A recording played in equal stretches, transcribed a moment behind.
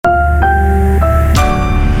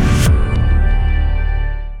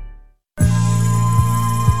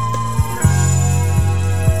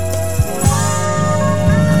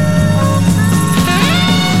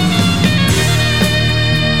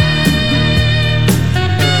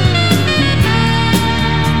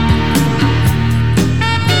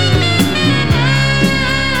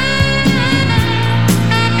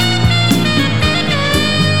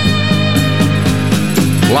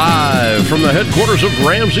from the headquarters of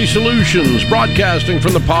Ramsey Solutions, broadcasting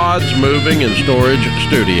from the Pods Moving and Storage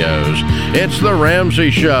Studios. It's The Ramsey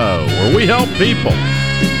Show, where we help people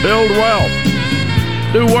build wealth,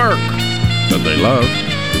 do work that they love,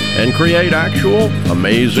 and create actual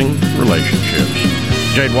amazing relationships.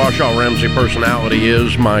 Jade Washaw, Ramsey Personality,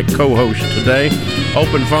 is my co-host today.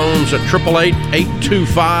 Open phones at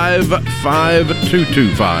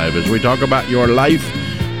 888-825-5225 as we talk about your life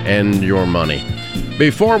and your money.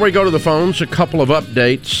 Before we go to the phones, a couple of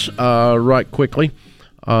updates right quickly.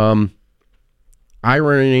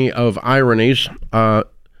 Irony of ironies,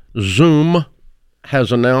 Zoom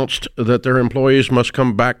has announced that their employees must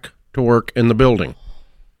come back to work in the building.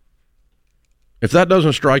 If that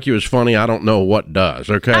doesn't strike you as funny, I don't know what does,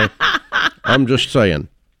 okay? I'm just saying.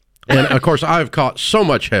 And, of course, I've caught so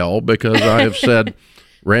much hell because I have said,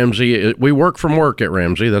 Ramsey, we work from work at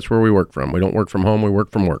Ramsey. That's where we work from. We don't work from home. We work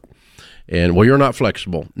from work. And, well, you're not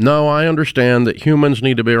flexible. No, I understand that humans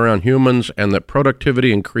need to be around humans and that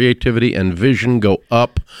productivity and creativity and vision go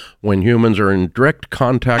up when humans are in direct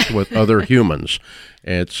contact with other humans.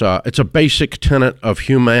 It's a basic tenet of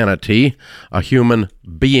humanity, a human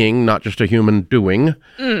being, not just a human doing.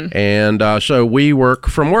 And so we work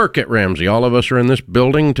from work at Ramsey. All of us are in this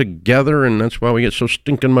building together, and that's why we get so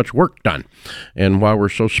stinking much work done and why we're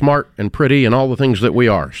so smart and pretty and all the things that we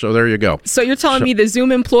are. So there you go. So you're telling me the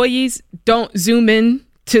Zoom employees don't zoom in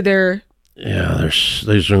to their... Yeah,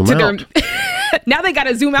 they zoom out. Now they got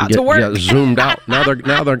to zoom out to work. Yeah, zoomed out. Now they're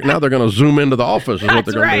going to zoom into the office. Is what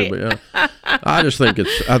they're going to do. But yeah, I think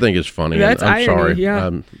it's funny. That's I'm irony, sorry.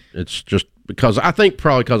 yeah. It's just because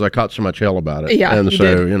probably because I caught so much hell about it. Yeah, and you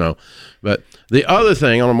so did. But the other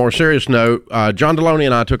thing, on a more serious note, John Deloney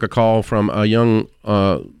and I took a call from a young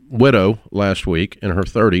widow last week in her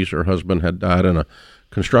 30s. Her husband had died in a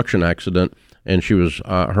construction accident, and she was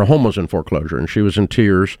her home was in foreclosure, and she was in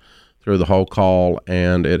tears through the whole call,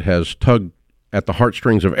 and it has tugged at the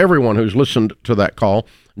heartstrings of everyone who's listened to that call,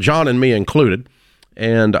 John and me included.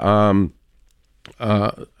 And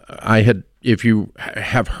if you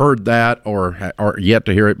have heard that or yet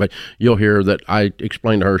to hear it, but you'll hear that I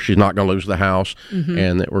explained to her she's not going to lose the house,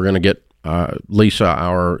 and that we're going to get Lisa,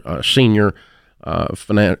 our senior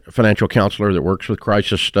financial counselor that works with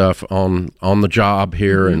crisis stuff on the job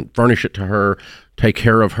here, and furnish it to her, take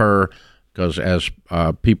care of her. Because as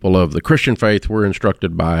people of the Christian faith, we're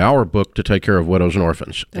instructed by our book to take care of widows and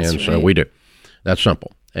orphans. So we do. That's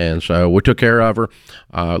simple. And so we took care of her.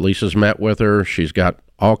 Lisa's met with her. She's got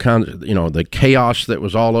all kinds of, the chaos that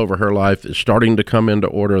was all over her life is starting to come into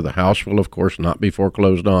order. The house will, of course, not be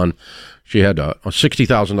foreclosed on. She had a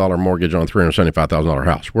 $60,000 mortgage on a $375,000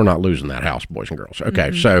 house. We're not losing that house, boys and girls.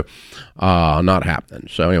 Okay, so not happening.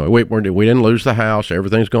 So anyway, we didn't lose the house.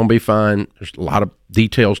 Everything's going to be fine. There's a lot of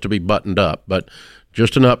details to be buttoned up, but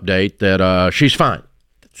just an update that she's fine.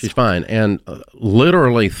 She's fine. And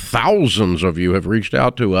literally thousands of you have reached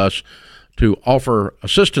out to us to offer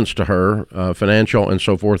assistance to her, financial and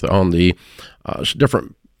so forth, on the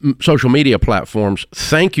different social media platforms.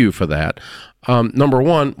 Thank you for that. Number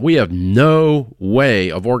one, we have no way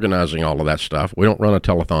of organizing all of that stuff. We don't run a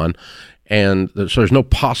telethon, and so there's no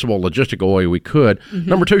possible logistical way we could.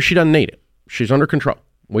 Number two, she doesn't need it. She's under control.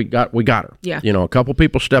 We got her. Yeah. A couple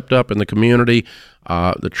people stepped up in the community.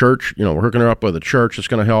 The church, we're hooking her up with a church that's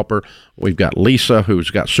going to help her. We've got Lisa,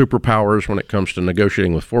 who's got superpowers when it comes to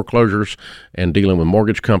negotiating with foreclosures and dealing with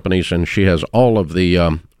mortgage companies, and she has all of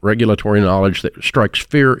the regulatory knowledge that strikes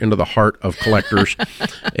fear into the heart of collectors.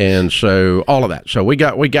 And so all of that. So we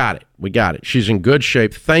got it. She's in good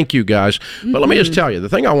shape. Thank you, guys. But let me just tell you, the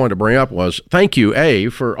thing I wanted to bring up was thank you,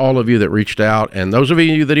 for all of you that reached out, and those of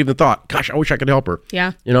you that even thought, gosh, I wish I could help her.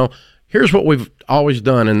 Yeah. Here's what we've always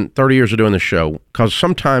done in 30 years of doing this show, because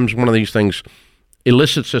sometimes one of these things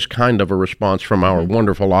elicits this kind of a response from our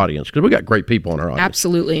wonderful audience, because we got great people in our audience.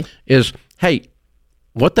 Absolutely. Is, hey,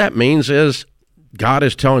 what that means is God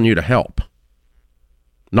is telling you to help.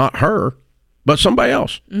 Not her, but somebody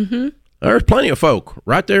else. There's plenty of folk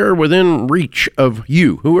right there within reach of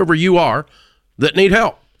you, whoever you are, that need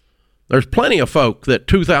help. There's plenty of folk that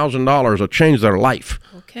 $2,000 will change their life.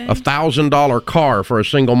 Okay. $1,000 car for a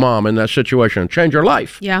single mom in that situation change your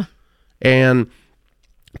life. Yeah. And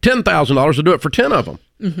 $10,000 will do it for 10 of them.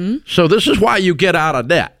 So this is why you get out of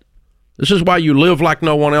debt. This is why you live like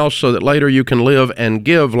no one else, so that later you can live and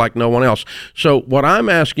give like no one else. So what I'm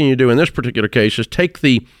asking you to do in this particular case is take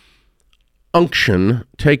the unction,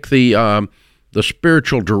 take the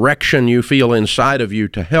spiritual direction you feel inside of you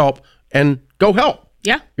to help, and go help.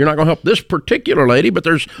 Yeah. You're not going to help this particular lady, but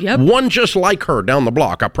there's one just like her down the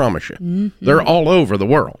block, I promise you. They're all over the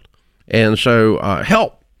world. And so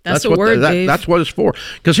help. That's a word, Dave. That's what it's for.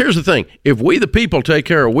 Because here's the thing. If we the people take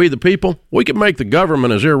care of we the people, we can make the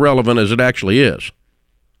government as irrelevant as it actually is.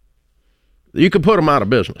 You could put them out of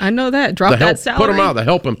business. I know that. Drop that salary. Put them out of the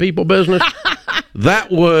helping people business.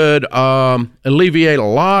 That would alleviate a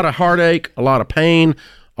lot of heartache, a lot of pain,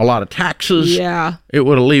 a lot of taxes. Yeah. It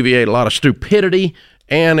would alleviate a lot of stupidity,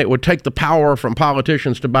 and it would take the power from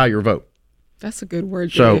politicians to buy your vote. That's a good word,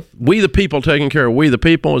 Dave. So we the people taking care of we the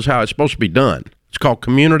people is how it's supposed to be done. It's called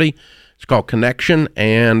community. It's called connection,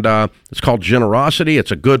 and it's called generosity.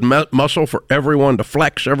 It's a good muscle for everyone to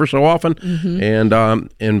flex ever so often,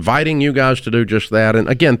 and inviting you guys to do just that. And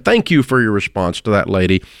again, thank you for your response to that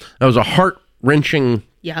lady. That was a heart-wrenching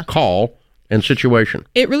call and situation.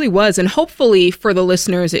 It really was, and hopefully for the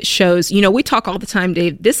listeners, it shows, we talk all the time,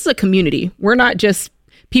 Dave, this is a community. We're not just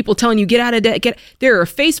people telling you get out of debt. There are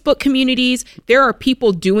Facebook communities. There are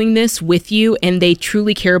people doing this with you, and they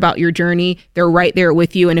truly care about your journey. They're right there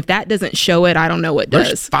with you, and if that doesn't show it, I don't know what does.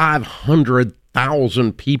 There's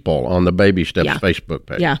 500,000 people on the Baby Steps Facebook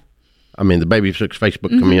page. Yeah. I mean, the Baby Steps Facebook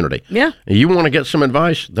community. Yeah. And you want to get some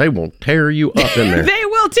advice? They will tear you up in there. They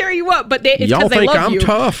will tear you up, but it's y'all because they think love I'm you.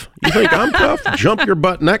 tough? You think I'm tough? Jump your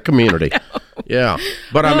butt in that community. Yeah,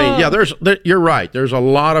 but I mean, you're right. There's a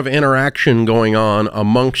lot of interaction going on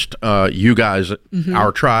amongst you guys,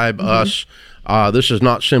 our tribe, us. This is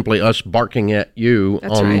not simply us barking at you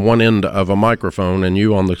on one end of a microphone and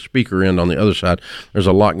you on the speaker end on the other side. There's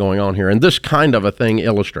a lot going on here, and this kind of a thing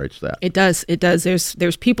illustrates that. It does. It does.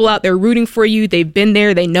 There's people out there rooting for you. They've been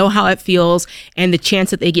there. They know how it feels, and the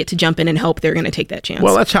chance that they get to jump in and help, they're going to take that chance.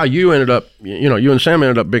 Well, that's how you ended up. You and Sam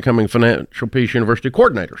ended up becoming Financial Peace University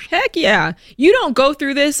coordinators. Heck yeah! You don't go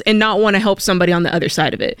through this and not want to help somebody on the other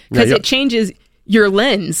side of it, because it changes your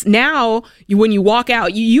lens. Now, when you walk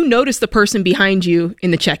out, you notice the person behind you in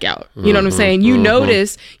the checkout. You know what I'm saying?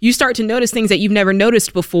 You start to notice things that you've never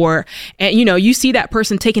noticed before. And, you see that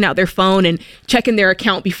person taking out their phone and checking their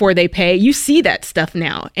account before they pay. You see that stuff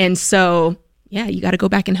now. And so, you got to go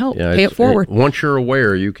back and help. Pay it forward. Once you're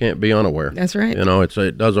aware, you can't be unaware. That's right.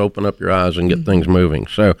 It does open up your eyes and get things moving.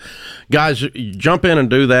 So, guys, jump in and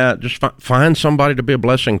do that. Just find somebody to be a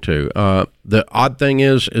blessing to. The odd thing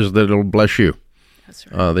is that it'll bless you. That's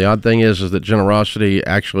right. The odd thing is that generosity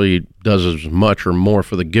actually does as much or more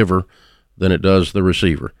for the giver than it does the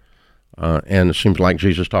receiver. And it seems like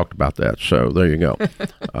Jesus talked about that. So there you go.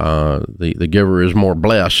 The giver is more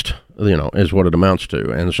blessed, is what it amounts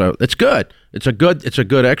to. And so it's good. It's a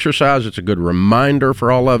good exercise. It's a good reminder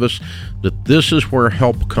for all of us that this is where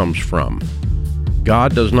help comes from.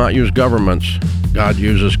 God does not use governments. God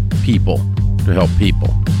uses people to help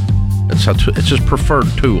people. It's his preferred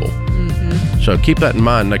tool. So keep that in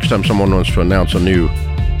mind next time someone wants to announce a new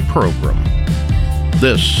program.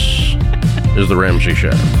 This is The Ramsey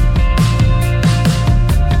Show.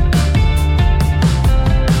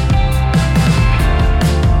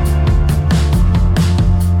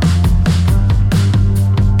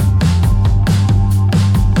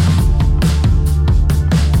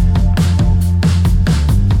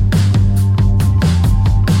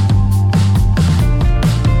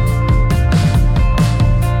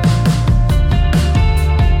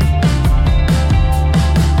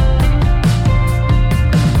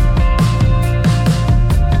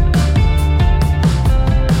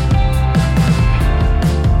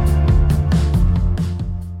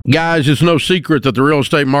 Guys, it's no secret that the real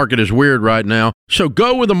estate market is weird right now. So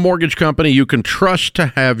go with a mortgage company you can trust to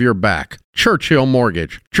have your back. Churchill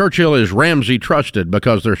Mortgage. Churchill is Ramsey trusted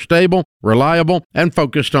because they're stable, reliable, and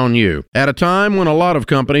focused on you. At a time when a lot of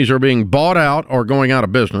companies are being bought out or going out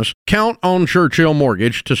of business, count on Churchill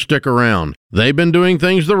Mortgage to stick around. They've been doing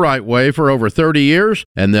things the right way for over 30 years,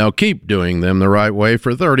 and they'll keep doing them the right way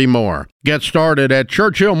for 30 more. Get started at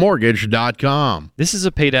churchillmortgage.com. This is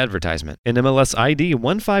a paid advertisement. NMLS ID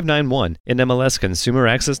 1591.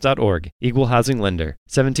 NMLSconsumeraccess.org. Equal housing lender.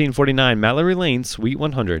 1749 Mallory Lane, Suite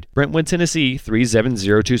 100. Brentwood, Tennessee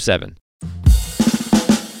 37027.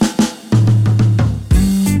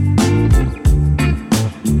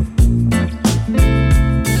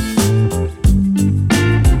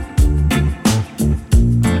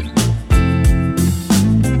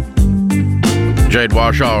 Jade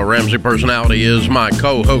Washaw, Ramsey Personality, is my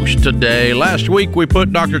co-host today. Last week, we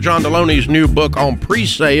put Dr. John Deloney's new book on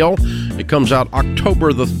pre-sale. It comes out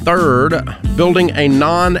October the 3rd, Building a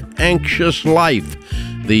Non-Anxious Life.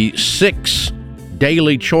 The 6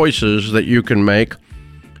 daily choices that you can make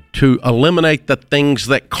to eliminate the things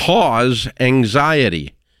that cause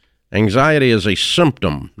anxiety. Anxiety is a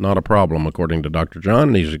symptom, not a problem, according to Dr. John,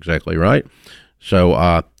 and he's exactly right.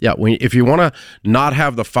 So, if you want to not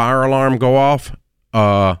have the fire alarm go off,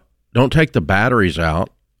 don't take the batteries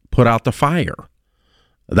out put out the fire.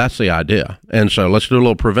 That's the idea. And so let's do a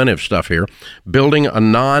little preventive stuff here. Building a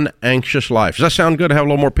non-anxious life. Does that sound good to have a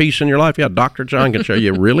little more peace in your life? Yeah, Dr. John can show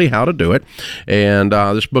you really how to do it. And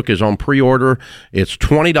this book is on pre-order. It's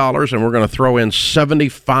 $20, and we're going to throw in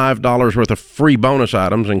 $75 worth of free bonus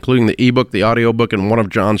items, including the ebook, the audiobook, and one of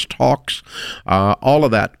John's talks. All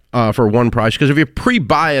of that for one price, because if you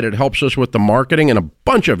pre-buy it, it helps us with the marketing, and a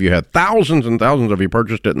bunch of you had, thousands and thousands of you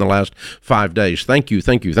purchased it in the last 5 days. Thank you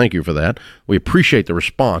for that. We appreciate the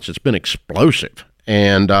response. It's been explosive.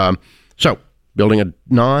 And so, Building a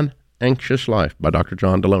Non-Anxious Life by Dr.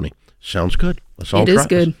 John Deloney. Sounds good. Let's all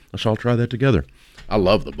try that together. I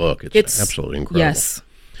love the book. It's absolutely incredible. Yes.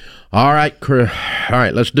 All right,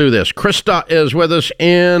 let's do this. Krista is with us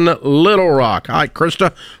in Little Rock. Hi,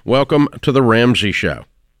 Krista. Welcome to the Ramsey Show.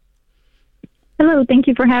 Hello, thank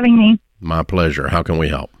you for having me. My pleasure. How can we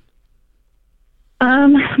help?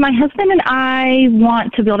 My husband and I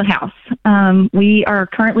want to build a house. We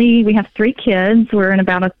have 3 kids. We're in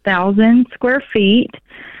about 1,000 square feet.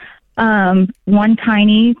 One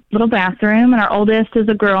tiny little bathroom, and our oldest is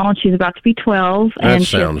a girl, and she's about to be 12. That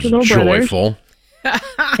sounds joyful.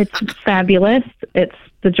 It's fabulous. It's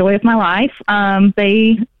the joy of my life.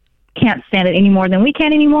 They can't stand it any more than we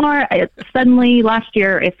can anymore. Suddenly, last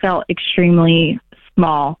year, it felt extremely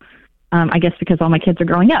small, I guess because all my kids are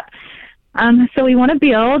growing up. So we want to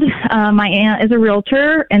build. My aunt is a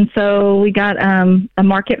realtor, and so we got a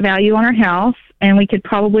market value on our house, and we could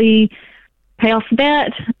probably pay off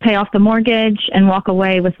debt, pay off the mortgage, and walk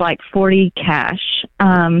away with like $40 cash.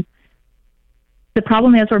 The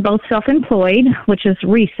problem is we're both self-employed, which is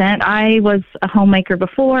recent. I was a homemaker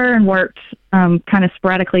before and worked kind of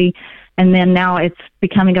sporadically, and then now it's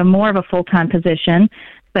becoming more of a full-time position.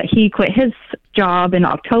 But he quit his job in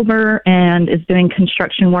October and is doing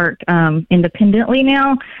construction work independently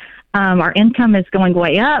now. Our income is going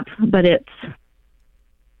way up, but it's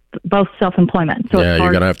both self-employment. So yeah,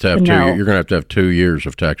 you're gonna have to have 2 years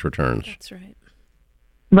of tax returns. That's right.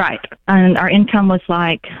 Right, and our income was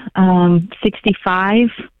like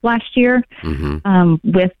 65 last year,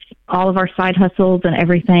 with all of our side hustles and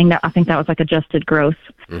everything. I think that was like adjusted gross.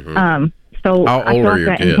 So how old are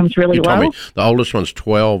your kids? Income's really low. The oldest one's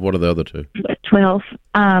 12. What are the other two? 12.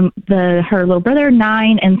 Her little brother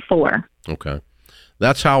 9 and 4. Okay,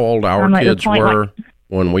 that's how old our kids were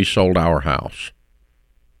when we sold our house.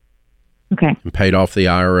 Okay, and paid off the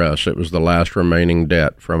IRS. It was the last remaining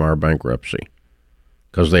debt from our bankruptcy.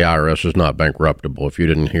 Because the IRS is not bankruptable. If you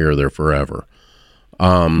didn't hear, they're forever.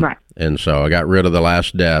 Right. And so I got rid of the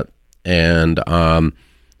last debt and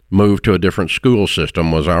moved to a different school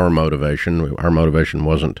system was our motivation. Our motivation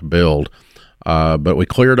wasn't to build. But we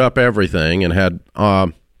cleared up everything and had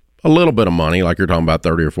a little bit of money, like you're talking about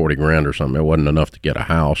 30 or 40 grand or something. It wasn't enough to get a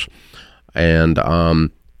house. And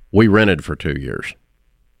we rented for 2 years.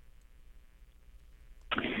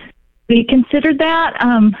 We considered that.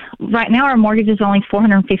 Right now, our mortgage is only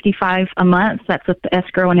 $455 a month. That's with the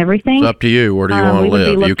escrow and everything. It's up to you. Where do you want to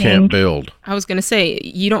live? You can't build. I was going to say,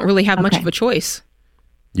 you don't really have much of a choice.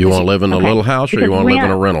 You want to live in a little house, or you want to live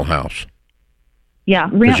in a rental house? Yeah,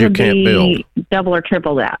 rent would be build. Double or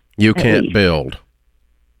triple that. You can't build.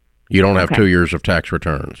 You don't have 2 years of tax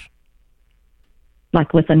returns.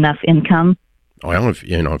 Like with enough income? Well, if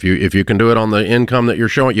you can do it on the income that you're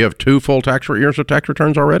showing, you have 2 full years of tax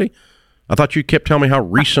returns already? I thought you kept telling me how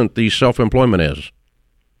recent the self-employment is.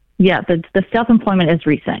 Yeah, the self-employment is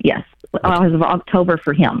recent, yes. As of October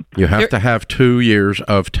for him. You have to have 2 years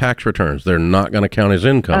of tax returns. They're not going to count as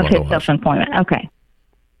income otherwise. Self-employment, okay.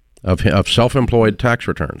 Of self-employed tax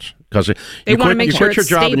returns. Because you quit your job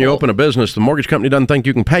stable. And you open a business, the mortgage company doesn't think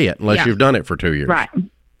you can pay it unless you've done it for 2 years. Right.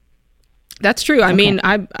 That's true. I mean,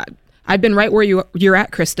 I've been right where you're at,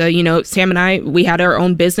 Krista. You know, Sam and I, we had our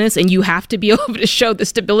own business, and you have to be able to show the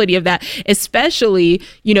stability of that, especially,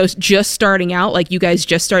 just starting out, like you guys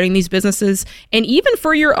just starting these businesses. And even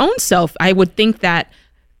for your own self, I would think that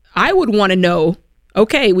I would want to know,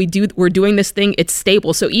 okay, we're doing this thing, it's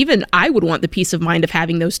stable. So even I would want the peace of mind of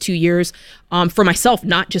having those 2 years for myself,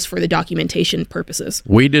 not just for the documentation purposes.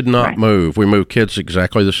 We did not move. We moved kids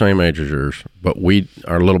exactly the same age as yours, but we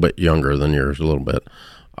are a little bit younger than yours, a little bit.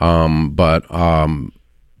 But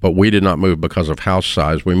we did not move because of house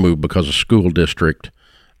size. We moved because of school district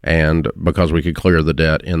and because we could clear the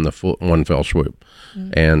debt in the one fell swoop. Mm-hmm.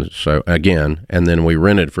 And so again, and then we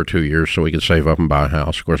rented for 2 years so we could save up and buy a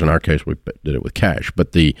house. Of course, in our case, we did it with cash,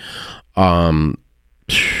 but that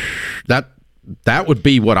would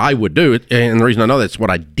be what I would do. And the reason I know that's what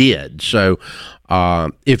I did. So,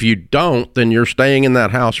 If you don't, then you're staying in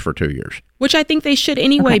that house for 2 years. Which I think they should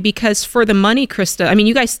anyway, because for the money, Krista, I mean,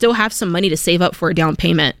 you guys still have some money to save up for a down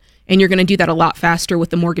payment, and you're going to do that a lot faster with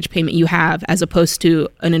the mortgage payment you have as opposed to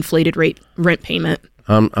an inflated rate rent payment.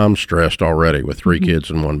 I'm stressed already with 3 kids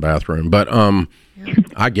in one bathroom, but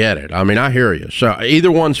I get it. I mean, I hear you. So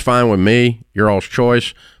either one's fine with me, your all's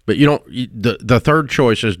choice, but you don't. The third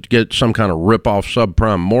choice is to get some kind of rip-off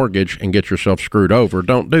subprime mortgage and get yourself screwed over.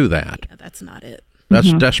 Don't do that. Yeah, that's not it.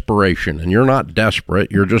 That's desperation, and you're not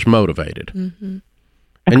desperate. You're just motivated.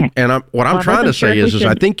 Okay. And what I'm trying to say is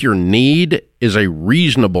I think your need is a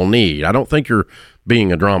reasonable need. I don't think you're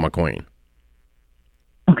being a drama queen.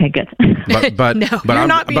 Okay, good. But No, you're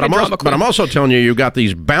not being a drama queen. But I'm also telling you got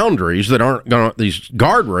these boundaries that aren't going to, these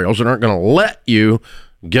guardrails that aren't going to let you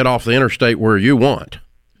get off the interstate where you want.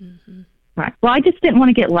 Right. Well, I just didn't want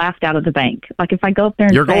to get laughed out of the bank. Like if I go up there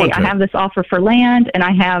and You're say, going to. I have this offer for land and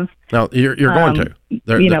I have... No, you're going to.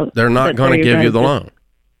 They're not going to give you the loan.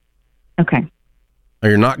 Okay.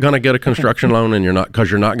 You're not going to get a construction loan, and you're not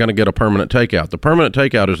going to get a permanent takeout. The permanent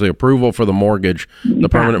takeout is the approval for the mortgage, the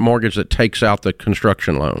permanent mortgage that takes out the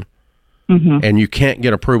construction loan. And you can't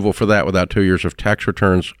get approval for that without 2 years of tax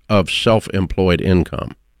returns of self-employed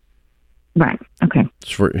income. Right. Okay.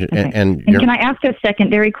 And can I ask a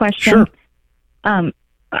secondary question? Sure.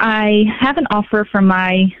 I have an offer from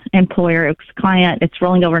my employer, client. It's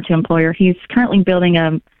rolling over to employer. He's currently building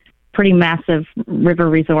a pretty massive river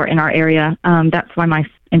resort in our area. That's why my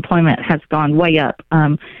employment has gone way up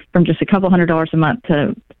from just a couple $100 a month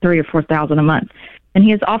to $3,000 or $4,000 a month. And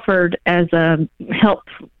he has offered as a help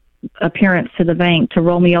appearance to the bank to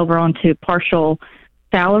roll me over onto partial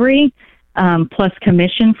salary plus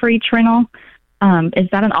commission for each rental. Is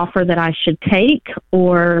that an offer that I should take,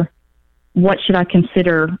 or what should I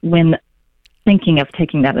consider when thinking of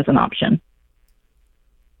taking that as an option?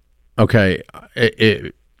 Okay.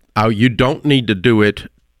 You don't need to do it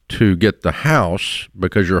to get the house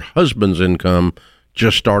because your husband's income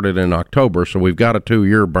just started in October, so we've got a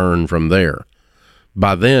 2-year burn from there.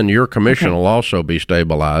 By then, your commission will also be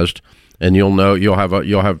stabilized, and you'll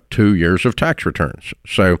have 2 years of tax returns.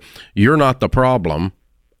 So you're not the problem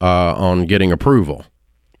on getting approval.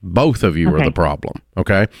 Both of you are the problem.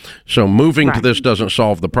 Okay, so moving to this doesn't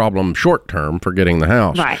solve the problem short term for getting the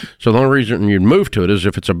house. Right. So the only reason you'd move to it is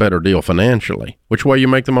if it's a better deal financially. Which way you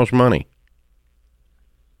make the most money?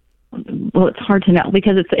 Well, it's hard to know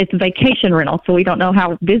because it's a vacation rental, so we don't know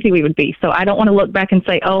how busy we would be. So I don't want to look back and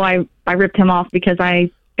say, oh, I ripped him off because I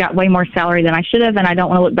got way more salary than I should have, and I don't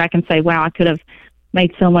want to look back and say, wow, I could have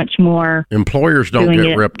made so much more. Employers don't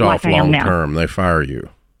get ripped off long term. They fire you.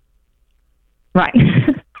 Right.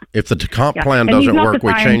 If the comp plan doesn't work,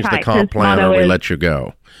 we change the comp plan or we let you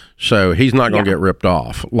go. So he's not going to get ripped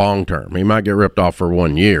off long term. He might get ripped off for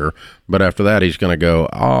 1 year, but after that, he's going to go,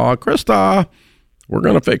 oh, Krista, we're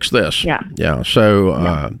going to fix this. Yeah.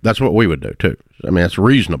 So that's what we would do too. I mean, it's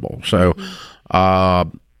reasonable. So, I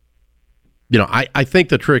think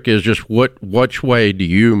the trick is just which way do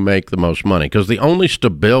you make the most money? Because the only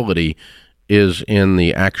stability is in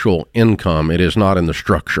the actual income. It is not in the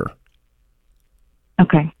structure.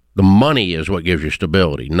 Okay. The money is what gives you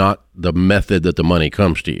stability, not the method that the money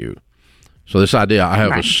comes to you. So this idea, I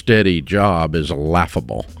have a steady job, is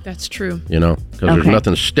laughable. That's true. Because there's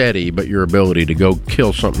nothing steady but your ability to go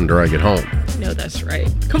kill something, drag it home. No, that's right.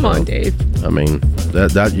 Come on, Dave. I mean,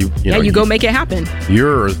 you go make it happen.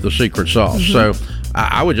 You're the secret sauce. So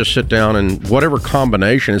I would just sit down and whatever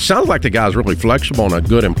combination. It sounds like the guy's really flexible and a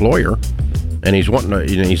good employer. And he's wanting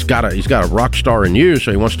to, he's got a rock star in you,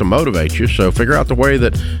 so he wants to motivate you. So figure out the way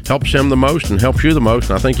that helps him the most and helps you the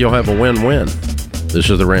most, and I think you'll have a win-win.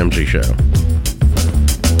 This is The Ramsey Show.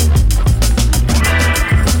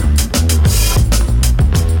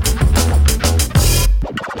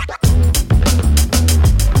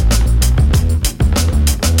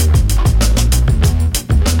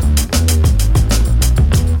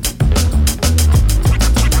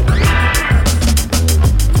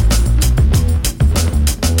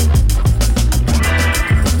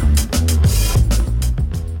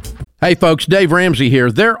 Hey folks, Dave Ramsey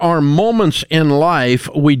here. There are moments in life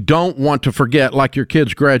we don't want to forget, like your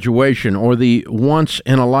kid's graduation or the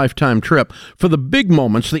once-in-a-lifetime trip. For the big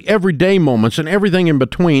moments, the everyday moments, and everything in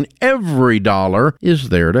between, every dollar is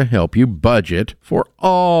there to help you budget for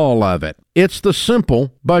all of it. It's the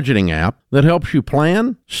Simple Budgeting app that helps you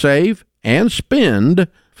plan, save, and spend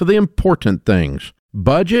for the important things.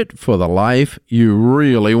 Budget for the life you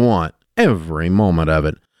really want, every moment of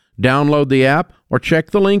it. Download the app or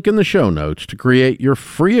check the link in the show notes to create your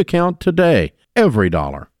free account today. Every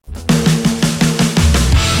dollar.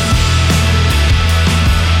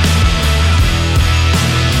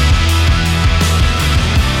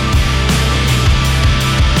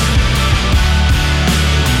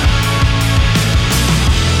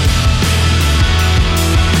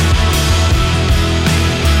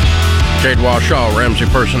 Cade Washaw, Ramsey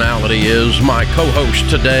Personality, is my co-host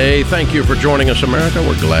today. Thank you for joining us, America.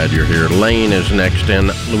 We're glad you're here. Lane is next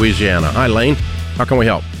in Louisiana. Hi, Lane. How can we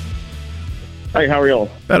help? Hey, how are y'all?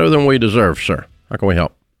 Better than we deserve, sir. How can we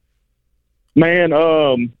help? Man,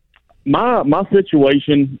 my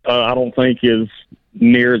situation, I don't think is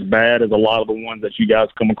near as bad as a lot of the ones that you guys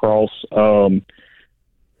come across. I'm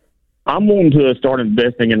wanting to start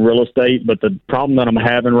investing in real estate, but the problem that I'm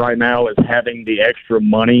having right now is having the extra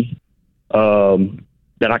money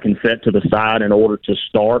that I can set to the side in order to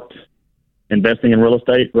start investing in real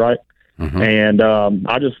estate, right? Mm-hmm. And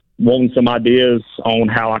I just wanted some ideas on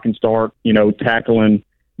how I can start, tackling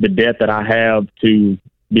the debt that I have to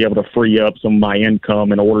be able to free up some of my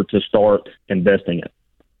income in order to start investing it.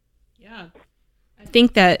 Yeah. I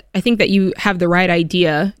think that you have the right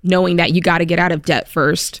idea, knowing that you got to get out of debt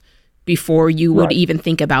first before you would even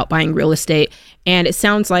think about buying real estate. And it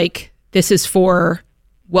sounds like this is for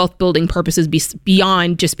wealth building purposes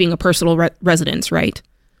beyond just being a personal residence, right?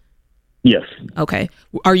 Yes. Okay.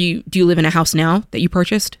 Do you live in a house now that you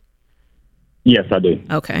purchased? Yes, I do.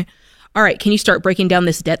 Okay. All right. Can you start breaking down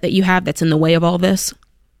this debt that you have that's in the way of all this?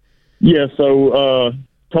 Yeah. So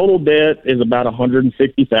total debt is about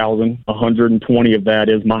 $160,000. 120 of that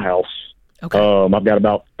is my house. Okay. I've got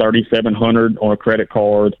about $3,700 on a credit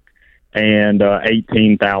card and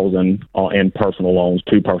 $18,000 in personal loans,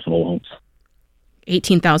 2 personal loans.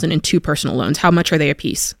 $18,000 in 2 personal loans. How much are they a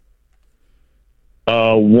piece?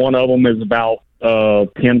 One of them is about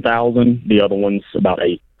 $10,000. The other one's about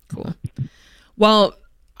 $8,000. Cool. Well,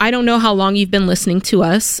 I don't know how long you've been listening to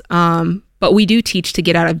us, but we do teach to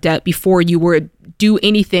get out of debt before you would do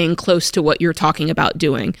anything close to what you're talking about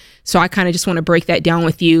doing. So I kind of just want to break that down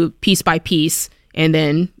with you piece by piece, and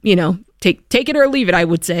then take it or leave it, I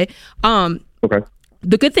would say. Okay.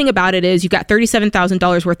 The good thing about it is you've got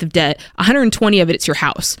 $37,000 worth of debt. 120 of it's your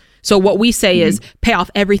house. So what we say is pay off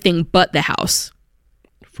everything but the house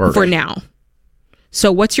for now.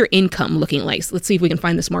 So what's your income looking like? Let's see if we can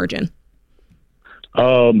find this margin.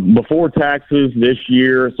 Before taxes this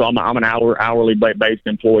year, so I'm an hourly based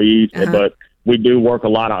employee, but we do work a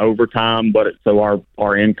lot of overtime. But so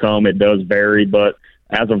our income, it does vary. But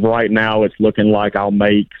as of right now, it's looking like I'll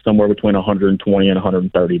make somewhere between 120 and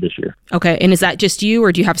 130 this year. Okay, and is that just you,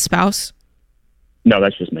 or do you have a spouse? No,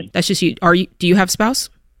 that's just me. That's just you. Do you have a spouse?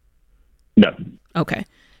 No. Okay,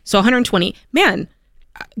 so 120. Man,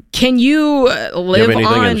 can you live on? Do you have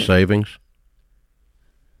anything in savings?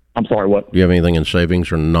 I'm sorry, what? Do you have anything in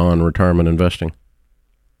savings or non-retirement investing?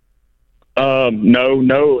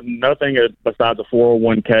 No, nothing besides a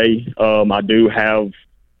 401k. I do have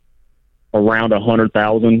around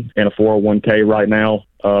 100,000 in a 401k right now.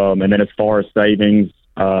 And then as far as savings,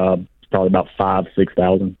 probably about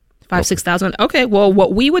 5,000-6,000. 5,000-6,000. Okay. Well,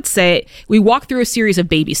 what we would say, we walk through a series of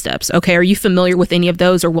baby steps. Okay. Are you familiar with any of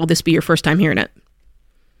those, or will this be your first time hearing it?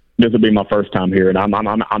 This will be my first time hearing.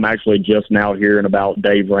 I'm actually just now hearing about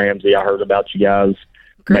Dave Ramsey. I heard about you guys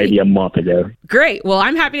maybe a month ago. Great. Well,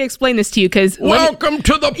 I'm happy to explain this to you because welcome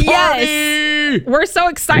to the party. Yes, we're so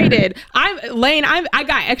excited. Lane. I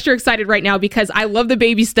got extra excited right now because I love the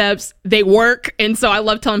baby steps. They work, and so I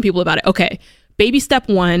love telling people about it. Okay. Baby step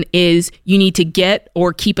 1 is you need to get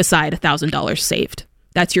or keep aside $1,000 saved.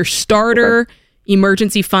 That's your starter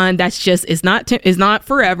emergency fund. That's just is not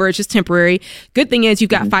forever. It's just temporary. Good thing is you've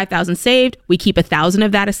got 5,000 saved. We keep 1,000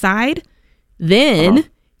 of that aside. Then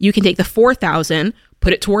you can take the 4,000,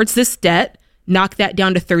 put it towards this debt, knock that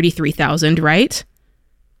down to 33,000. Right.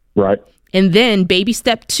 Right. And then baby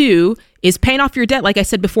step 2 is paying off your debt. Like I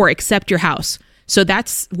said before, except your house. So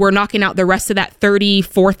we're knocking out the rest of that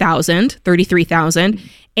 33,000.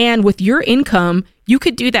 And with your income, you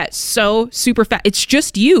could do that so super fast. It's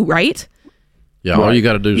just you, right? Yeah. All you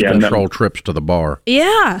got to do is control trips to the bar.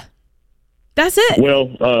 Yeah. That's it.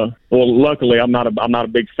 Well, luckily I'm not a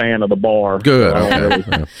big fan of the bar. Good.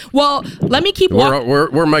 Okay. Well, let me keep walking.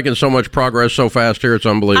 We're making so much progress so fast here, it's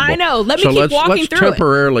unbelievable. I know. Let me keep walking through it. Let's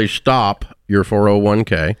temporarily stop your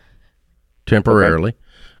 401k. Temporarily. Okay.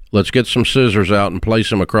 Let's get some scissors out and place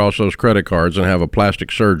them across those credit cards and have a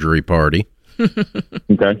plastic surgery party.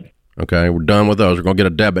 Okay. Okay, we're done with those. We're going to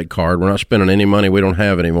get a debit card. We're not spending any money we don't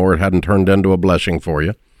have anymore. It hadn't turned into a blessing for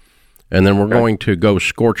you. And then we're going to go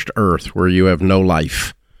scorched earth where you have no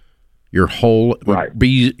life. Your whole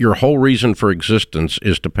reason for existence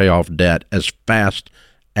is to pay off debt as fast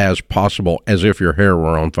as possible, as if your hair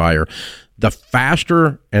were on fire. The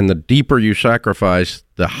faster and the deeper you sacrifice,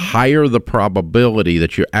 the higher the probability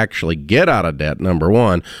that you actually get out of debt, number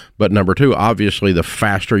one. But number two, obviously, the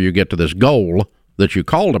faster you get to this goal that you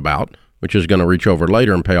called about, which is going to reach over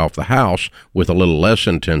later and pay off the house with a little less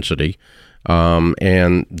intensity,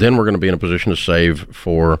 And then we're going to be in a position to save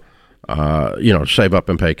for, save up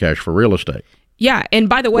and pay cash for real estate. Yeah, and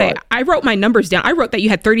by the way, I wrote my numbers down. I wrote that you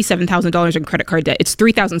had $37,000 in credit card debt. It's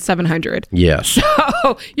 $3,700. Yes.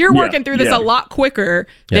 So you're working through this a lot quicker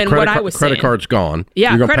than what I was saying. Credit card's gone.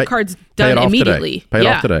 Yeah, credit card's done immediately. Pay it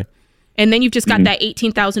off today. And then you've just got that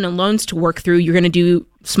 $18,000 in loans to work through. You're going to do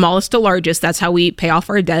smallest to largest. That's how we pay off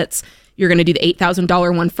our debts. You're going to do the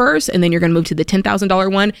 $8,000 one first, and then you're going to move to the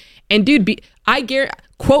 $10,000 one. And dude,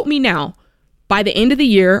 quote me now, by the end of the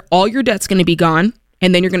year, all your debt's going to be gone.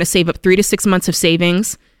 And then you're going to save up 3 to 6 months of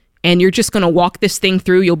savings, and you're just going to walk this thing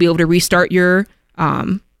through. You'll be able to restart your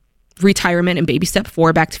retirement in baby step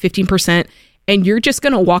 4 back to 15%. And you're just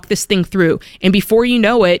going to walk this thing through. And before you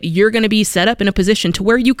know it, you're going to be set up in a position to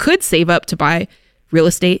where you could save up to buy real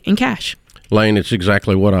estate and cash. Lane, it's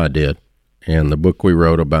exactly what I did. And the book we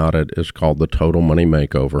wrote about it is called The Total Money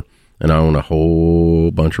Makeover. And I own a whole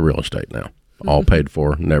bunch of real estate now, all paid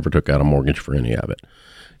for, never took out a mortgage for any of it.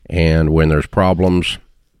 And when there's problems,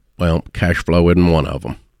 well, cash flow isn't one of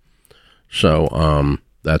them. So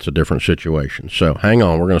that's a different situation. So hang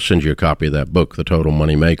on. We're going to send you a copy of that book, The Total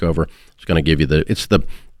Money Makeover. It's going to give you it's the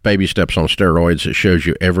baby steps on steroids. It shows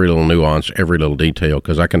you every little nuance, every little detail,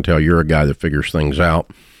 because I can tell you're a guy that figures things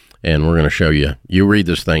out. And we're going to show you. You read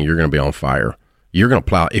this thing, you're going to be on fire. You're going to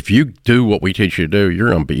plow. If you do what we teach you to do, you're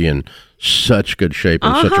going to be in such good shape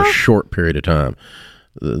in such a short period of time.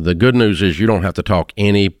 The good news is you don't have to talk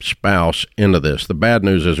any spouse into this. The bad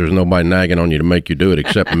news is there's nobody nagging on you to make you do it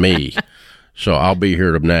except me. So I'll be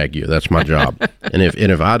here to nag you. That's my job. And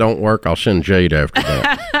if I don't work, I'll send Jade after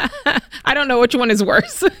that. I don't know which one is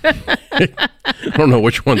worse. I don't know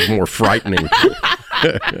which one's more frightening.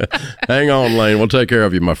 Hang on, Lane. We'll take care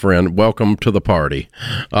of you, my friend. Welcome to the party.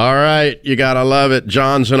 All right. You got to love it.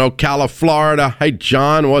 John's in Ocala, Florida. Hey,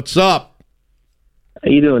 John, what's up? How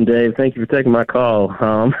you doing, Dave? Thank you for taking my call.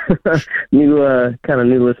 New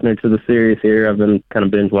listener to the series here. I've been kind of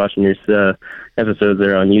binge watching your episodes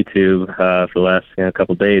there on YouTube for the last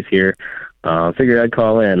couple days here. Figured I'd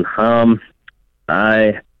call in.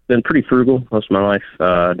 I've been pretty frugal most of my life.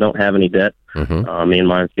 Don't have any debt. Me and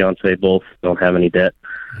my fiance both don't have any debt.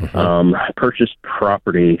 I purchased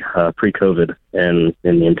property pre-COVID and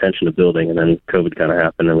in the intention of building, and then COVID kind of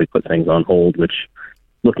happened, and we put things on hold, which,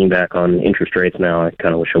 looking back on interest rates now, I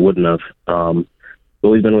kind of wish I wouldn't have. But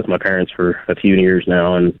we've been with my parents for a few years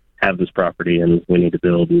now and have this property, and we need to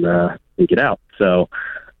build and get out. So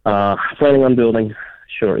planning on building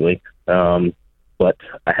shortly. But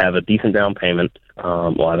I have a decent down payment.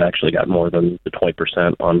 I've actually got more than the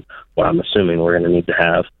 20% on what I'm assuming we're going to need to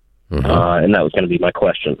have. And that was going to be my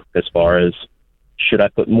question as far as, should I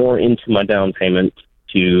put more into my down payment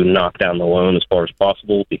to knock down the loan as far as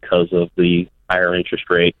possible because of the higher interest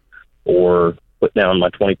rate, or put down my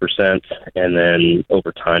 20% and then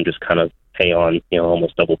over time just kind of pay on,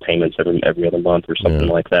 almost double payments every other month or something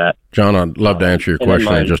like that. John, I'd love to answer your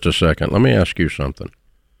question in just a second. Let me ask you something.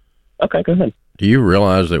 Okay, go ahead. Do you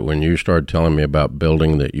realize that when you started telling me about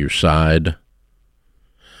building that you sighed?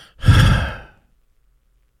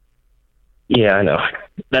 Yeah, I know.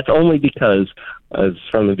 That's only because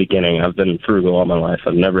from the beginning, I've been frugal all my life.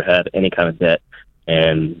 I've never had any kind of debt.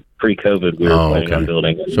 And pre-COVID, we were planning on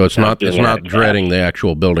building. So it's not dreading the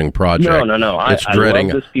actual building project. No. It's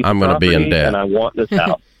dreading, I'm going to be in debt. And I want this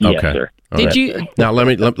house. Okay. Yes, sir. Did you? Now,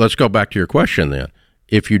 let's go back to your question then.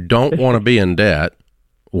 If you don't want to be in debt,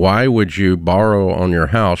 why would you borrow on your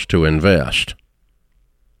house to invest?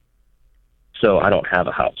 So I don't have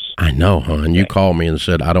a house. I know, hon. You called me and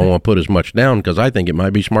said, I don't want to put as much down because I think it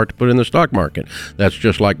might be smart to put it in the stock market. That's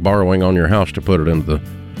just like borrowing on your house to put it in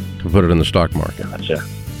the stock market. Gotcha.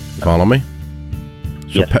 Follow me?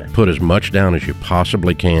 So yes, put as much down as you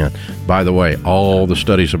possibly can. By the way, all the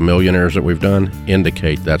studies of millionaires that we've done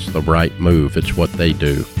indicate that's the right move. It's what they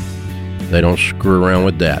do. They don't screw around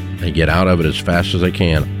with debt. They get out of it as fast as they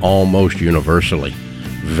can, almost universally.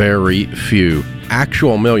 Very few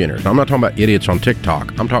actual millionaires. I'm not talking about idiots on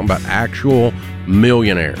TikTok. I'm talking about actual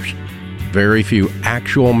millionaires. Very few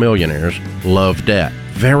actual millionaires love debt.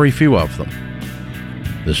 Very few of them.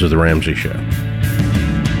 This is The Ramsey Show.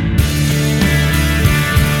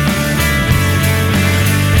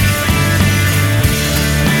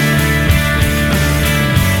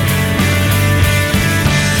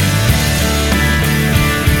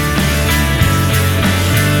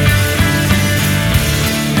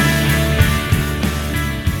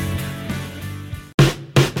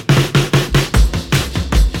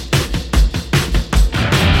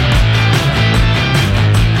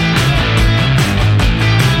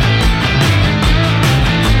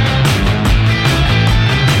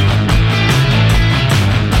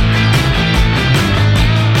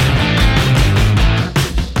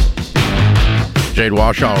 Jade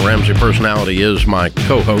Washaw, Ramsey Personality, is my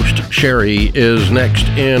co-host. Sherry is next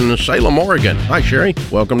in Salem, Oregon. Hi, Sherry.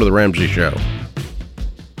 Welcome to the Ramsey Show.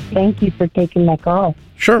 Thank you for taking my call.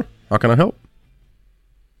 Sure. How can I help?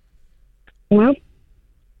 Well,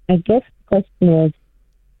 I guess the question is,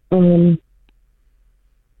 I'm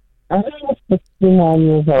almost 69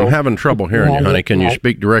 years old. I'm having trouble hearing you, honey. Can you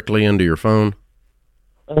speak directly into your phone?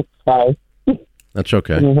 Okay. That's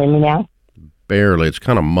okay. Can you hear me now? Barely. It's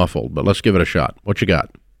kind of muffled, but let's give it a shot. What you got?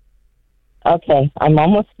 Okay. I'm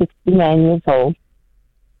almost 69 years old,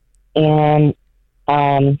 and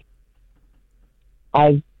I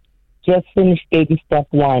just finished baby step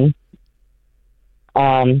 1.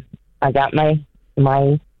 I got my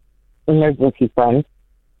emergency fund,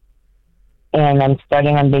 and I'm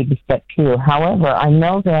starting on baby step 2. However, I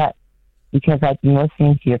know that because I've been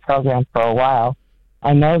listening to your program for a while,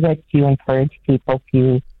 I know that you encourage people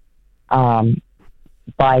to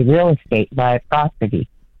buy real estate, buy a property,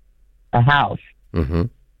 a house. Mm-hmm.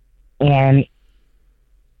 And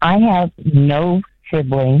I have no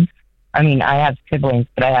siblings. I mean, I have siblings,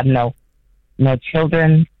 but I have no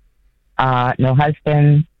children, no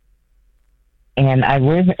husband, and I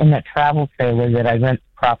live in a travel trailer that I rent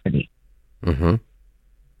property. Mm-hmm.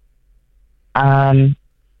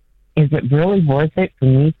 Is it really worth it for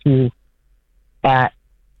me to, at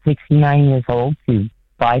 69 years old, to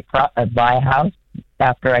buy a house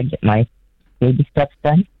after I get my baby steps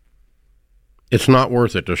done? It's not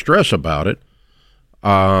worth it to stress about it.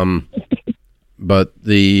 But what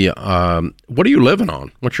are you living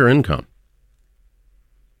on? What's your income?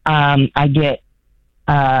 I get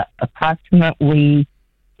approximately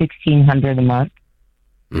 $1,600 a month.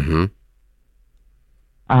 Mm-hmm.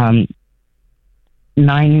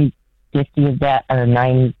 $950 of that, or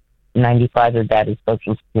 $995 of that is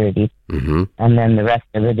Social Security, mm-hmm. and then the rest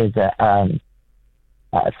of it is a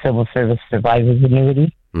civil service survivor's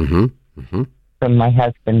annuity mm-hmm. Mm-hmm. from my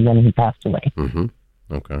husband when he passed away. Mm-hmm.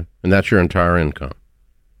 Okay, and that's your entire income.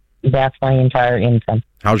 That's my entire income.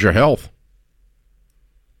 How's your health?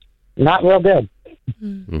 Not real good.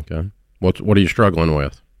 Okay, what are you struggling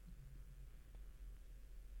with?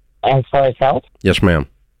 As far as health? Yes, ma'am.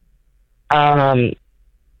 Well,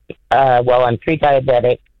 I'm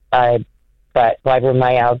pre-diabetic. I've got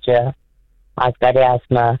fibromyalgia. I've got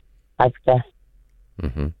asthma. I've got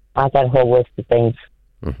a whole list of things.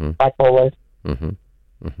 Mm-hmm. Bipolar. Mm-hmm.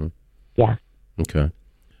 Mm-hmm. Yeah. Okay.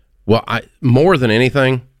 Well, more than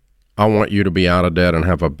anything, I want you to be out of debt and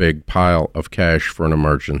have a big pile of cash for an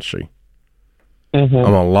emergency. Mm-hmm.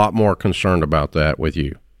 I'm a lot more concerned about that with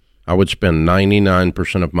you. I would spend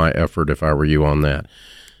 99% of my effort if I were you on that.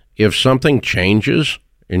 If something changes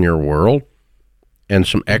in your world and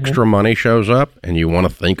some extra money shows up and you want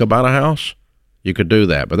to think about a house, you could do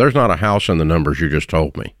that. But there's not a house in the numbers you just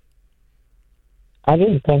told me. I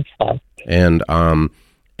didn't think so. And I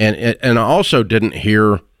also didn't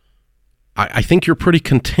hear, I think you're pretty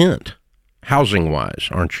content housing-wise,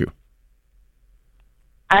 aren't you?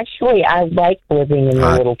 Actually, I like living in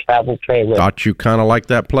a little travel trailer. Thought you kind of liked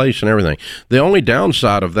that place and everything. The only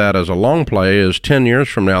downside of that as a long play is 10 years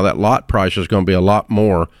from now, that lot price is going to be a lot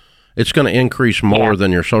more. It's going to increase more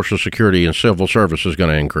than your Social Security and civil service is going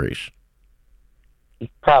to increase.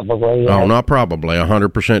 Probably, Oh, not probably.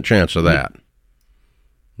 100% chance of that.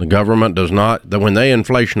 The government does not, when they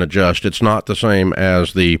inflation adjust, it's not the same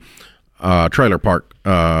as the trailer park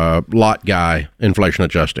lot guy inflation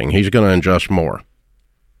adjusting. He's going to adjust more.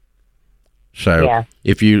 So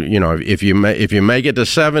if you make it to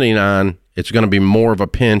 79, it's going to be more of a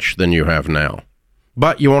pinch than you have now.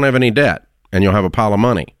 But you won't have any debt, and you'll have a pile of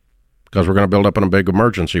money because we're going to build up in a big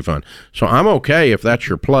emergency fund. So I'm okay if that's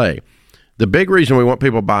your play. The big reason we want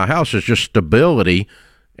people to buy a house is just stability,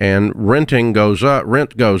 and rent goes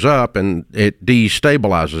up, and it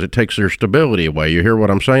destabilizes. It takes their stability away. You hear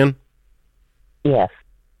what I'm saying? Yes,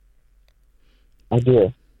 I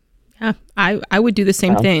do. Yeah, I would do the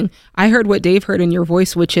same thing. I heard what Dave heard in your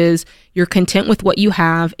voice, which is you're content with what you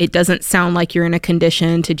have. It doesn't sound like you're in a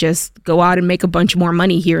condition to just go out and make a bunch more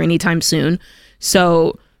money here anytime soon.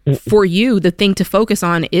 So for you, the thing to focus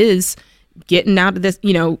on is getting out of this,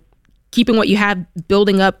 keeping what you have,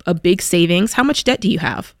 building up a big savings. How much debt do you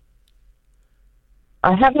have?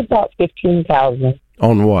 I have about $15,000.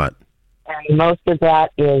 On what? And most of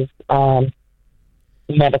that is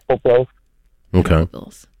medical bills. Okay.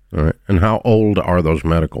 Bills. All right. And how old are those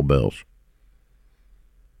medical bills?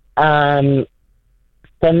 Some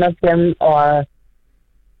of them are,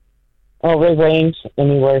 they range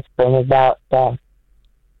anywhere from about 10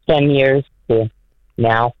 years to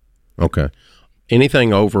now. Okay.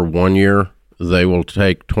 Anything over 1 year, they will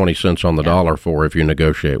take 20 cents on the dollar for if you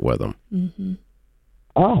negotiate with them. Mm-hmm.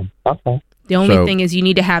 Oh, okay. The only So- thing is you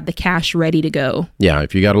need to have the cash ready to go. Yeah,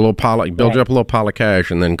 if you got a little pile, build you up a little pile of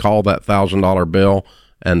cash, and then call that $1,000 bill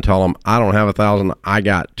and tell them, I don't have 1,000, I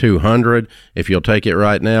got 200. If you'll take it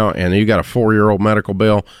right now, and you got a 4-year-old medical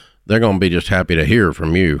bill, they're going to be just happy to hear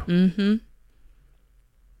from you. Mm-hmm.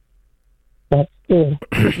 That's good.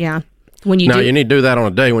 Yeah. When you Now do you need to do that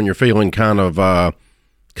on a day when you're feeling kind of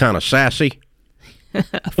sassy a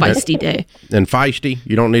feisty day. and feisty.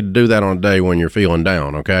 You don't need to do that on a day when you're feeling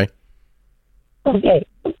down. Okay, Okay.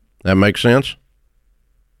 that makes sense.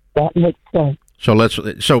 That makes sense.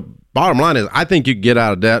 So bottom line is, I think you can get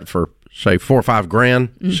out of debt for say $4 or $5 grand,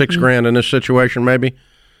 $6 grand in this situation, maybe.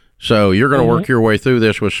 So you're going to work your way through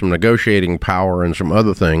this with some negotiating power and some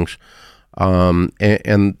other things.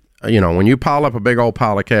 And you know, when you pile up a big old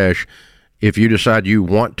pile of cash, if you decide you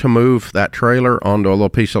want to move that trailer onto a little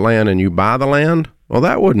piece of land and you buy the land, well,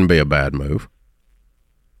 that wouldn't be a bad move.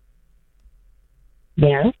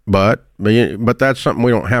 Yeah. But that's something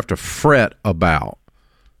we don't have to fret about.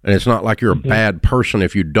 And it's not like you're a bad person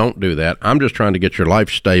if you don't do that. I'm just trying to get your life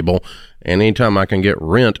stable. And anytime I can get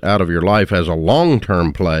rent out of your life as a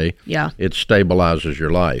long-term play, Yeah. it stabilizes your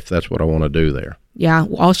life. That's what I want to do there. Yeah.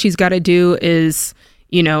 All she's got to do is,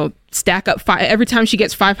 you know, stack up every time she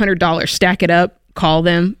gets $500, stack it up, call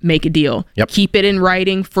them, make a deal. Yep. Keep it in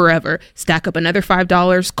writing forever. Stack up another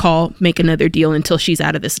 $5, call, make another deal until she's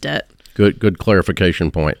out of this debt. Good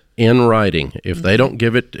clarification point. In writing. If they don't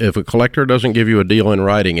give it, if a collector doesn't give you a deal in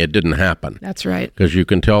writing, it didn't happen. That's right. Because you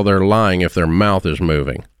can tell they're lying if their mouth is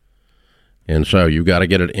moving. And so you got to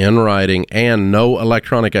get it in writing and no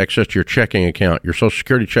electronic access to your checking account. Your Social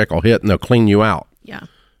Security check will hit and they'll clean you out. Yeah.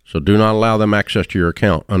 So do not allow them access to your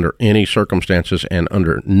account under any circumstances, and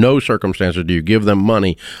under no circumstances do you give them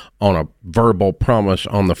money on a verbal promise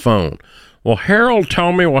on the phone. Well, Harold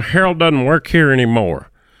told me, well, Harold doesn't work here anymore.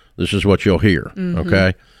 This is what you'll hear,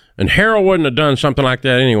 okay? And Harold wouldn't have done something like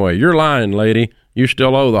that anyway. You're lying, lady. You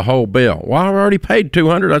still owe the whole bill. Well, I've already paid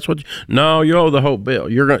 $200. That's what. No, you owe the whole bill.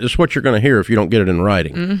 It's what you're going to hear if you don't get it in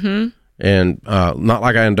writing. Mm-hmm. And not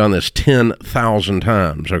like I haven't done this 10,000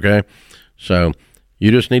 times, okay? So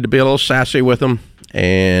you just need to be a little sassy with them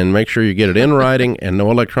and make sure you get it in writing and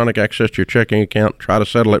no electronic access to your checking account. Try to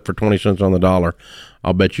settle it for 20 cents on the dollar.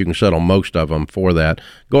 I'll bet you can settle most of them for that.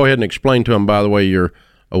 Go ahead and explain to them, by the way, you're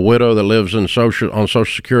a widow that lives on Social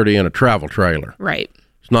Security in a travel trailer. Right.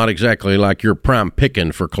 It's not exactly like you're prime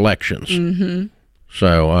picking for collections. Mm-hmm.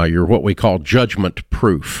 So you're what we call judgment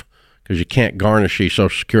proof, because you can't garnish Social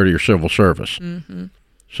Security or civil service. Mm-hmm.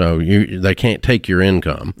 So they can't take your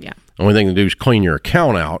income. Yeah. The only thing to do is clean your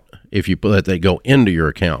account out if you let they go into your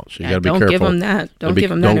account. So you got to be careful. Don't give them that. Don't give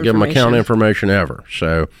them that Don't give them account information ever.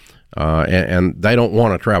 So, and they don't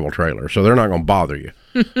want a travel trailer, so they're not going to bother you.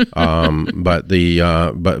 But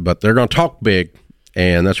they're going to talk big,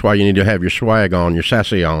 and that's why you need to have your swag on, your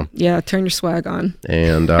sassy on. Yeah, turn your swag on.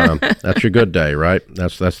 And that's your good day, right?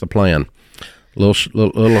 That's the plan.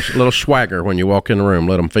 Little swagger when you walk in the room.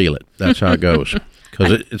 Let them feel it. That's how it goes.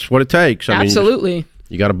 Because it's what it takes. I Absolutely. mean,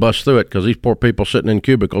 you got to bust through it, because these poor people sitting in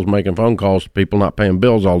cubicles making phone calls to people not paying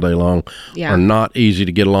bills all day long are not easy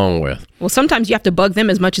to get along with. Well, sometimes you have to bug them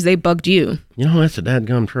as much as they bugged you. You know, that's the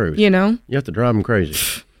dadgum truth. You know? You have to drive them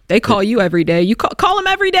crazy. They call you every day. You call them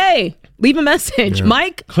every day. Leave a message. Yeah.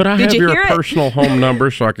 Mike, could I have your personal home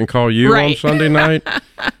number so I can call you on Sunday night?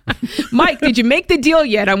 Mike, did you make the deal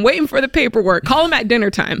yet? I'm waiting for the paperwork. Call him at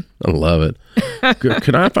dinner time. I love it.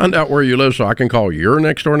 Can I find out where you live so I can call your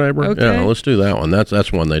next door neighbor? Okay. Yeah, let's do that one.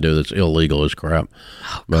 That's one they do that's illegal as crap.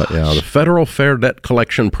 Oh, but yeah, the Federal Fair Debt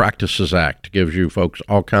Collection Practices Act gives you folks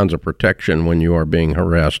all kinds of protection when you are being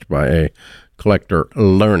harassed by a collector.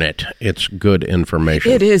 Learn it. It's good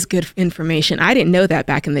information. It is good information. I didn't know that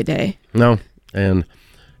back in the day. No, and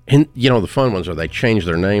you know the fun ones are they change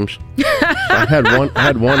their names. So I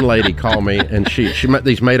had one lady call me, and she met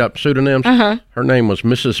these made up pseudonyms. Uh-huh. Her name was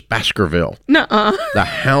Mrs. Baskerville. Nuh-uh. The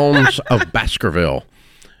Hounds of Baskerville.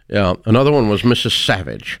 Yeah, another one was Mrs.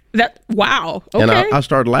 Savage. Wow. Okay. And I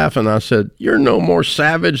started laughing. I said, "You're no more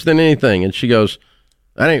savage than anything." And she goes,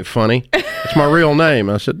 "That ain't funny. It's my real name."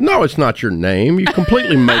 I said, "No, it's not your name. You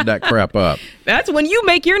completely made that crap up." That's when you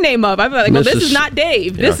make your name up. I'm like, well, this is not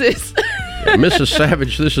Dave. Yeah. This is... Mrs.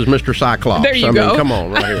 Savage, this is Mr. Cyclops. There you go. Mean, come on,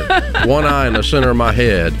 right here. One eye in the center of my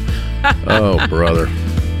head. Oh, brother.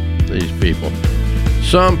 These people.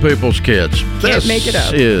 Some people's kids. Can't make it up.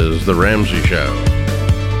 This is The Ramsey Show.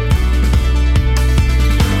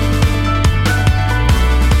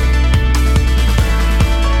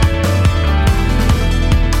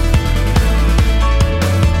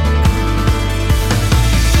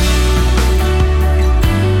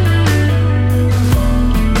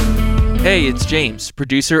 Hey, it's James,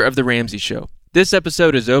 producer of The Ramsey Show. This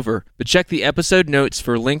episode is over, but check the episode notes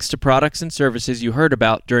for links to products and services you heard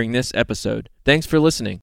about during this episode. Thanks for listening.